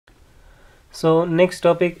So next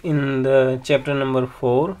topic in the chapter number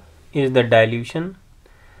 4 is the dilution.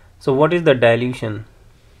 So what is the dilution?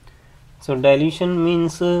 So dilution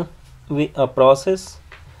means a process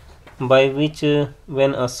by which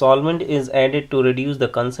when a solvent is added to reduce the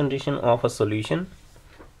concentration of a solution.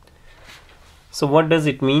 So what does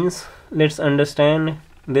it means? Let's understand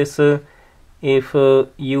this. If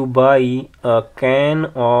you buy a can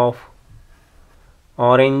of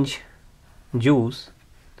orange juice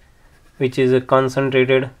which is a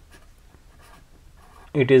concentrated,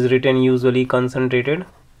 it is written usually concentrated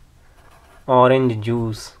orange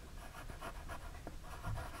juice,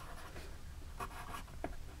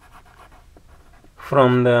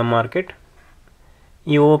 from the market.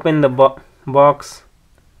 You open the box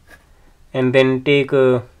and then take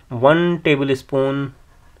 1 tablespoon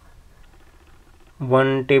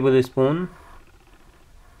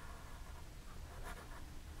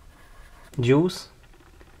juice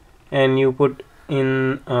and you put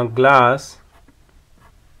in a glass.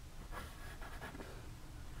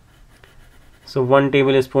 So 1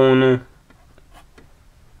 tablespoon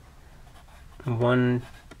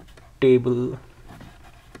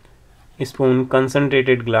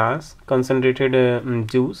concentrated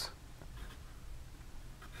juice,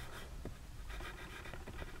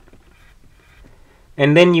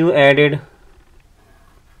 and then you added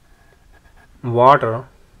water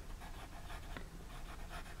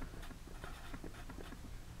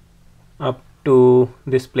up to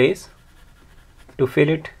this place to fill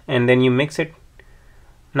it, and then you mix it.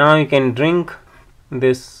 Now you can drink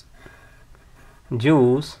this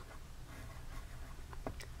juice,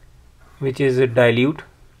 which is a dilute.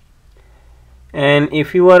 And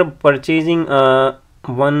if you are purchasing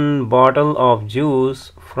one bottle of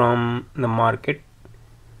juice from the market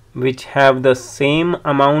which have the same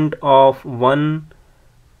amount of 1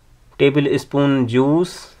 tablespoon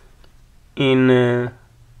juice in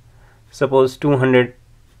suppose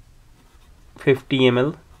 250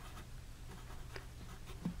 ml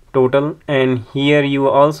total, and here you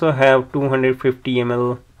also have 250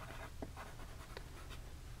 ml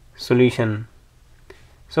solution.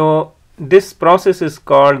 So this process is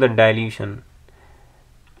called the dilution.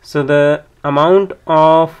 So the amount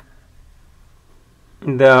of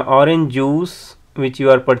the orange juice which you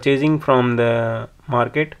are purchasing from the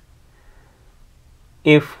market,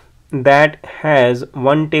 if that has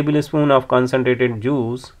 1 tablespoon of concentrated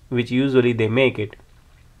juice, which usually they make it,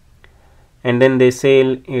 and then they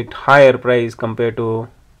sell it higher price compared to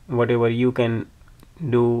whatever you can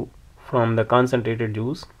do from the concentrated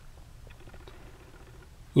juice,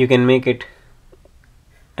 you can make it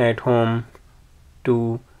at home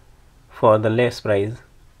for the less price.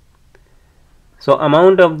 So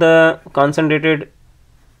amount of the concentrated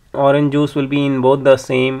orange juice will be in both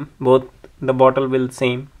the bottle will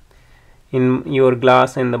same in your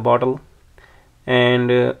glass and the bottle,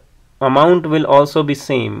 and amount will also be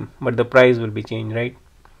same, but the price will be changed, right?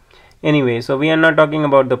 Anyway, so we are not talking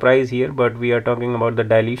about the price here, but we are talking about the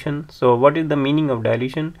dilution. So what is the meaning of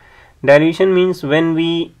dilution? Dilution means when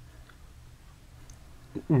we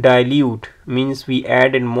dilute, means we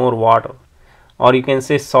added more water, or you can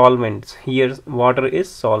say solvents. Here water is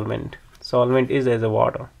solvent is as a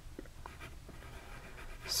water.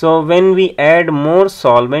 So when we add more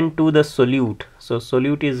solvent to the solute, so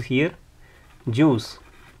solute is here juice,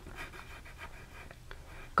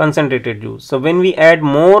 concentrated juice. So when we add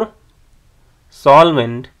more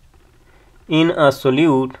solvent in a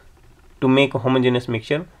solute to make a homogeneous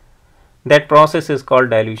mixture, that process is called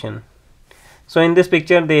dilution. So in this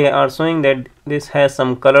picture they are showing that this has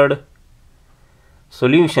some colored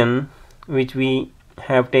solution which we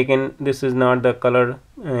have taken. This is not the colored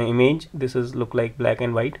image, this is look like black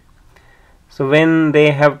and white. So when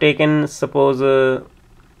they have taken suppose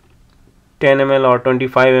 10 ml or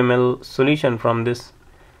 25 ml solution from this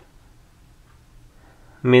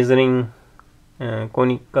measuring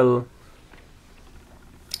conical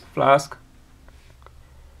flask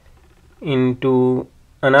into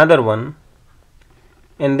another one,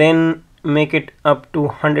 and then make it up to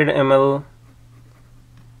 100 ml.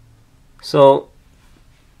 So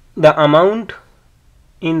the amount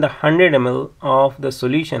in the 100 ml of the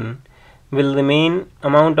solution will remain,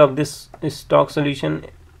 amount of this stock solution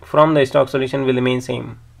from the stock solution will remain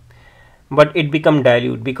same, but it become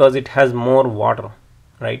dilute because it has more water,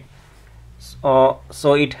 right?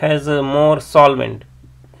 So it has more solvent.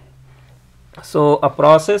 So a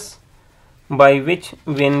process by which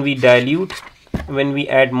when we dilute, when we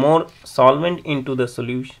add more solvent into the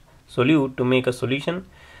solute to make a solution,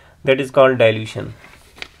 that is called dilution.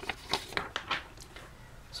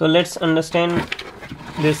 So let's understand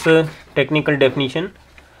this technical definition.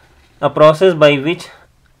 a process by which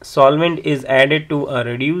solvent is added to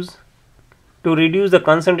reduce the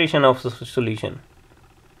concentration of solution.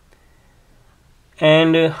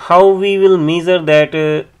 And how we will measure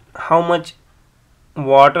that how much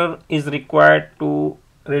water is required to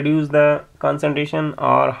reduce the concentration,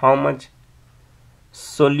 or how much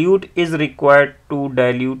solute is required to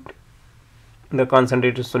dilute the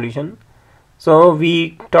concentrated solution. So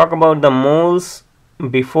we talk about the moles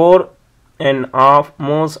before and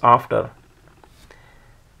moles after.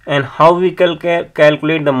 And how we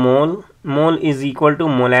calculate the mole is equal to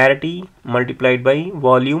molarity multiplied by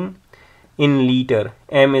volume in liter.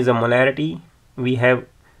 M is a molarity. We have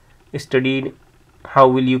studied how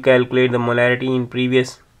will you calculate the molarity in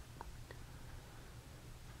previous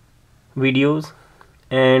videos.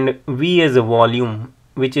 And V is a volume,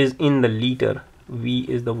 which is in the liter. V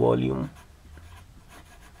is the volume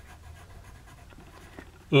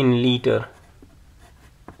in liter.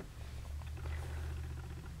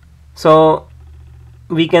 So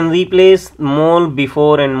we can replace mole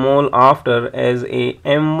before and mole after as a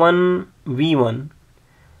M1 V1.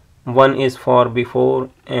 1 is for before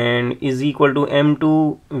and is equal to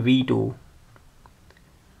M2 V2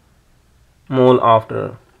 mole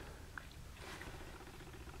after.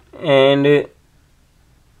 And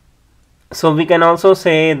so we can also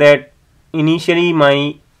say that initially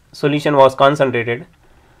my solution was concentrated,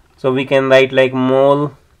 so we can write like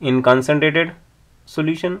mole in concentrated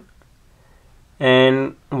solution,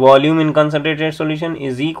 and volume in concentrated solution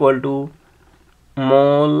is equal to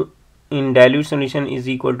mole in dilute solution is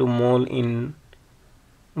equal to mole in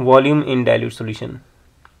volume in dilute solution.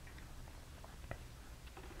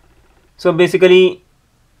 So basically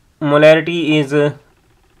molarity is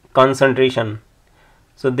concentration.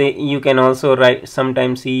 So you can also write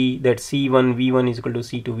sometimes see that C1 V1 is equal to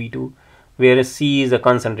C2 V2, whereas C is a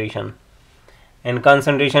concentration, and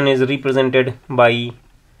concentration is represented by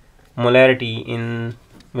molarity in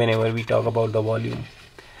whenever we talk about the volume.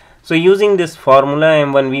 So using this formula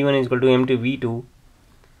M1 V1 is equal to M2 V2,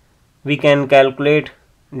 we can calculate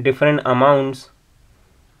different amounts,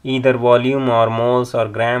 either volume or moles or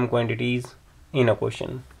gram quantities in a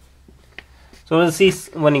question. So we'll see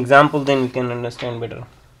one example, then we can understand better.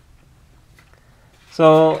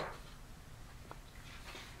 So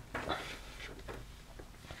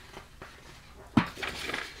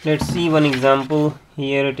let's see one example.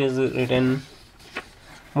 Here it is written,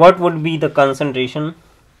 what would be the concentration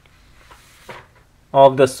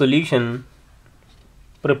of the solution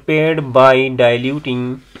prepared by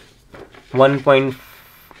diluting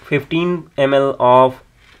 1.15 ml of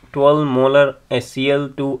 12 molar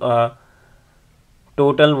HCl to a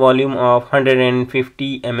total volume of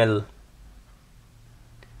 150 ml.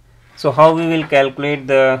 So how we will calculate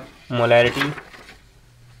the molarity?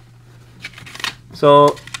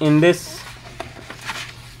 So in this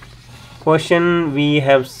question we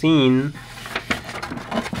have seen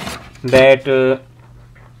that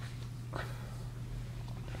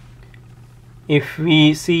if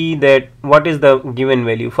we see that what is the given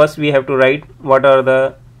value, first we have to write what are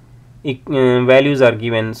the values are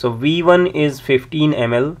given. So V1 is 15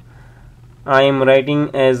 ml. I am writing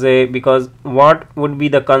as a, because what would be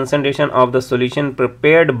the concentration of the solution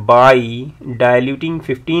prepared by diluting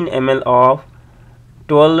 15 ml of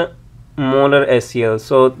 12 molar HCl.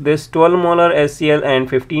 So this 12 molar HCl and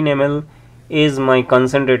 15 ml is my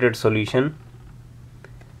concentrated solution.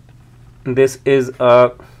 This is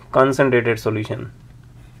a concentrated solution,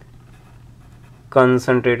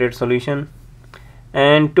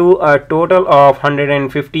 and to a total of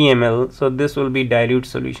 150 ml. So this will be dilute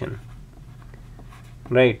solution,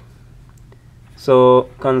 right? So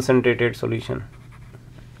concentrated solution.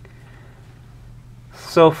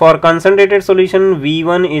 So for concentrated solution,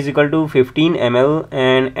 V1 is equal to 15 ml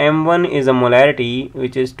and M1 is a molarity,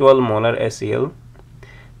 which is 12 molar HCl.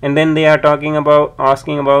 And then they are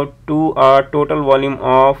asking about to a total volume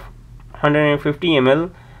of 150 ml,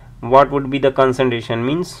 what would be the concentration,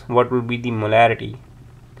 means what would be the molarity.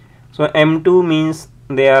 So M2 means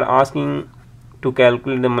they are asking to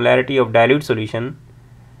calculate the molarity of dilute solution,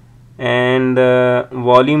 and the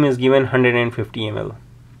volume is given 150 ml.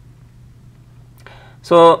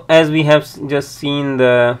 So as we have just seen,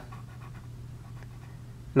 the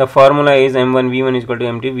formula is M1 V1 is equal to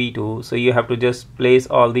M2 V2. So you have to just place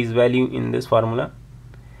all these value in this formula.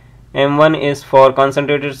 M1 is for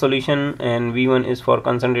concentrated solution and V1 is for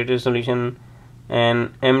concentrated solution,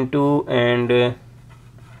 and M2 and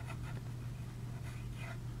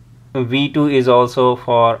V2 is also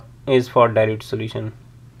for dilute solution.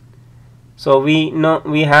 So we know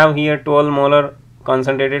we have here 12 molar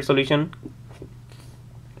concentrated solution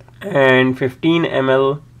and 15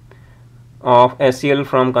 ml of HCl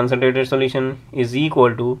from concentrated solution is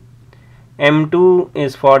equal to M2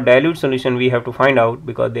 is for dilute solution. We have to find out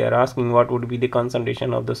because they are asking what would be the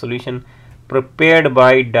concentration of the solution prepared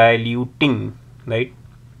by diluting, right?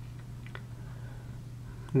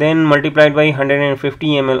 Then multiplied by 150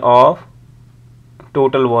 ml of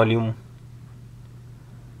total volume.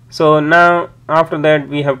 So now after that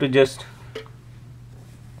we have to just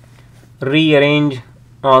rearrange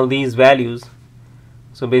all these values.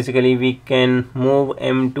 So basically we can move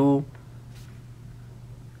M2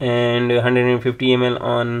 and 150 ml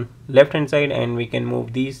on left hand side, and we can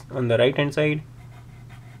move these on the right hand side.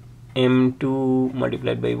 M2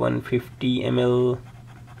 multiplied by 150 ml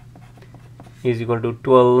is equal to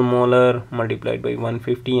 12 molar multiplied by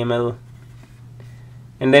 150 ml,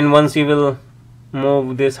 and then once you will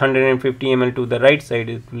move this 150 ml to the right side,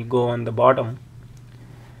 it will go on the bottom.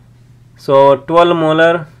 So 12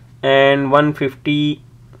 molar and 150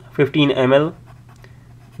 15 ml,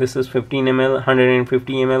 this is 15 ml,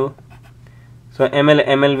 150 ml. So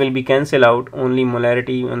ml will be cancelled out, only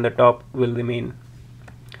molarity on the top will remain.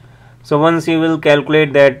 So once you will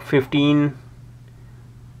calculate that 15,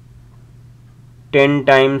 10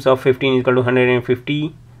 times of 15 is equal to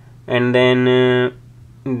 150, and then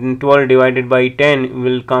 12 divided by 10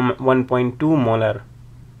 will come 1.2 molar.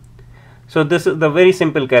 So this is the very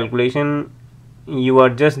simple calculation. You are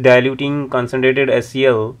just diluting concentrated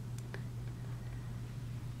HCl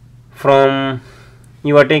from,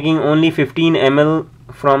 you are taking only 15 ml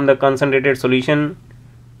from the concentrated solution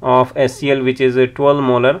of HCl, which is a 12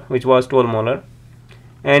 molar, which was 12 molar,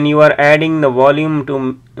 and you are adding the volume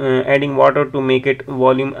to adding water to make it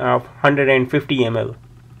volume of 150 ml,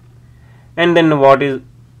 and then what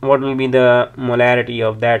will be the molarity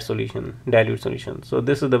of that solution, dilute solution. So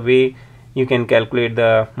this is the way you can calculate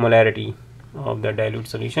the molarity of the dilute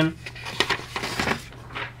solution.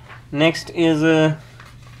 Next is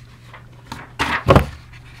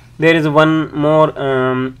there is one more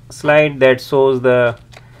slide that shows the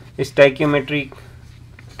stoichiometry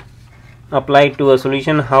applied to a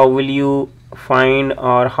solution. How will you find,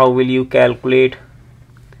 or how will you calculate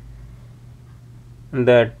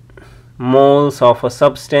the moles of a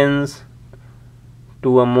substance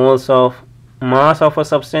to a moles of mass of a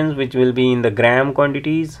substance, which will be in the gram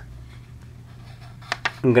quantities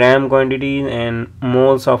and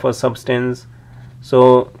moles of a substance.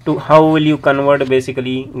 So how will you convert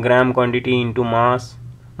basically gram quantity into mass,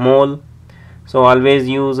 mole? So always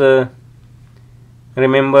use always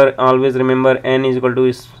remember n is equal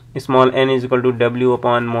to small n is equal to W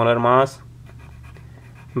upon molar mass,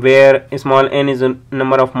 where small n is a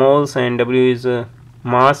number of moles and W is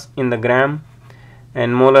mass in the gram,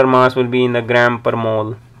 and molar mass will be in the gram per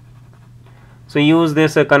mole. So use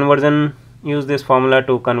this conversion, use this formula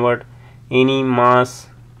to convert any mass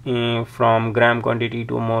from gram quantity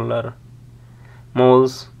to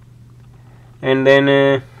moles, and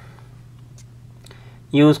then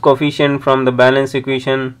use coefficient from the balance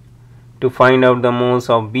equation to find out the moles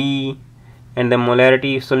of B, and the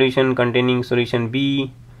molarity solution containing solution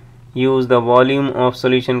B. Use the volume of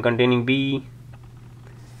solution containing B.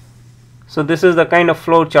 So this is the kind of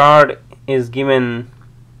flow chart is given.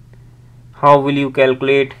 How will you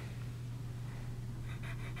calculate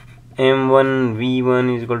M1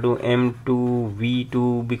 V1 is equal to M2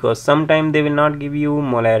 V2, because sometimes they will not give you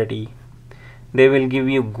molarity, they will give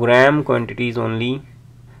you gram quantities only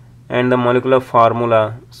and the molecular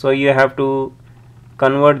formula. So you have to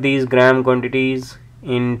convert these gram quantities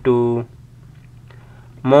into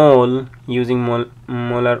mole using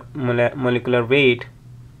molecular weight,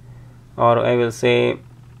 or I will say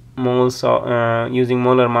moles using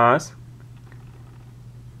molar mass,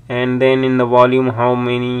 and then in the volume, how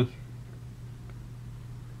many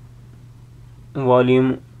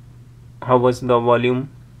volume, how was the volume.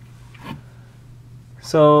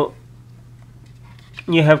 So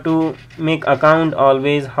you have to make account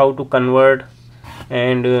always how to convert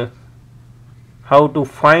and how to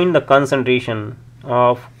find the concentration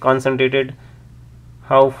of concentrated,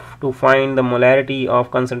 how to find the molarity of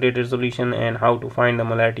concentrated solution, and how to find the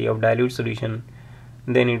molarity of dilute solution.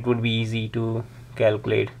 Then it would be easy to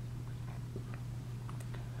calculate.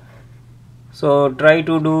 So try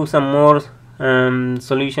to do some more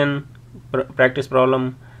solution practice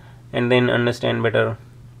problem and then understand better.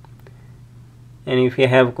 And if you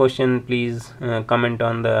have question, please comment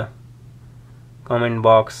on the comment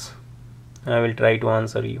box. I will try to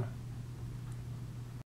answer you.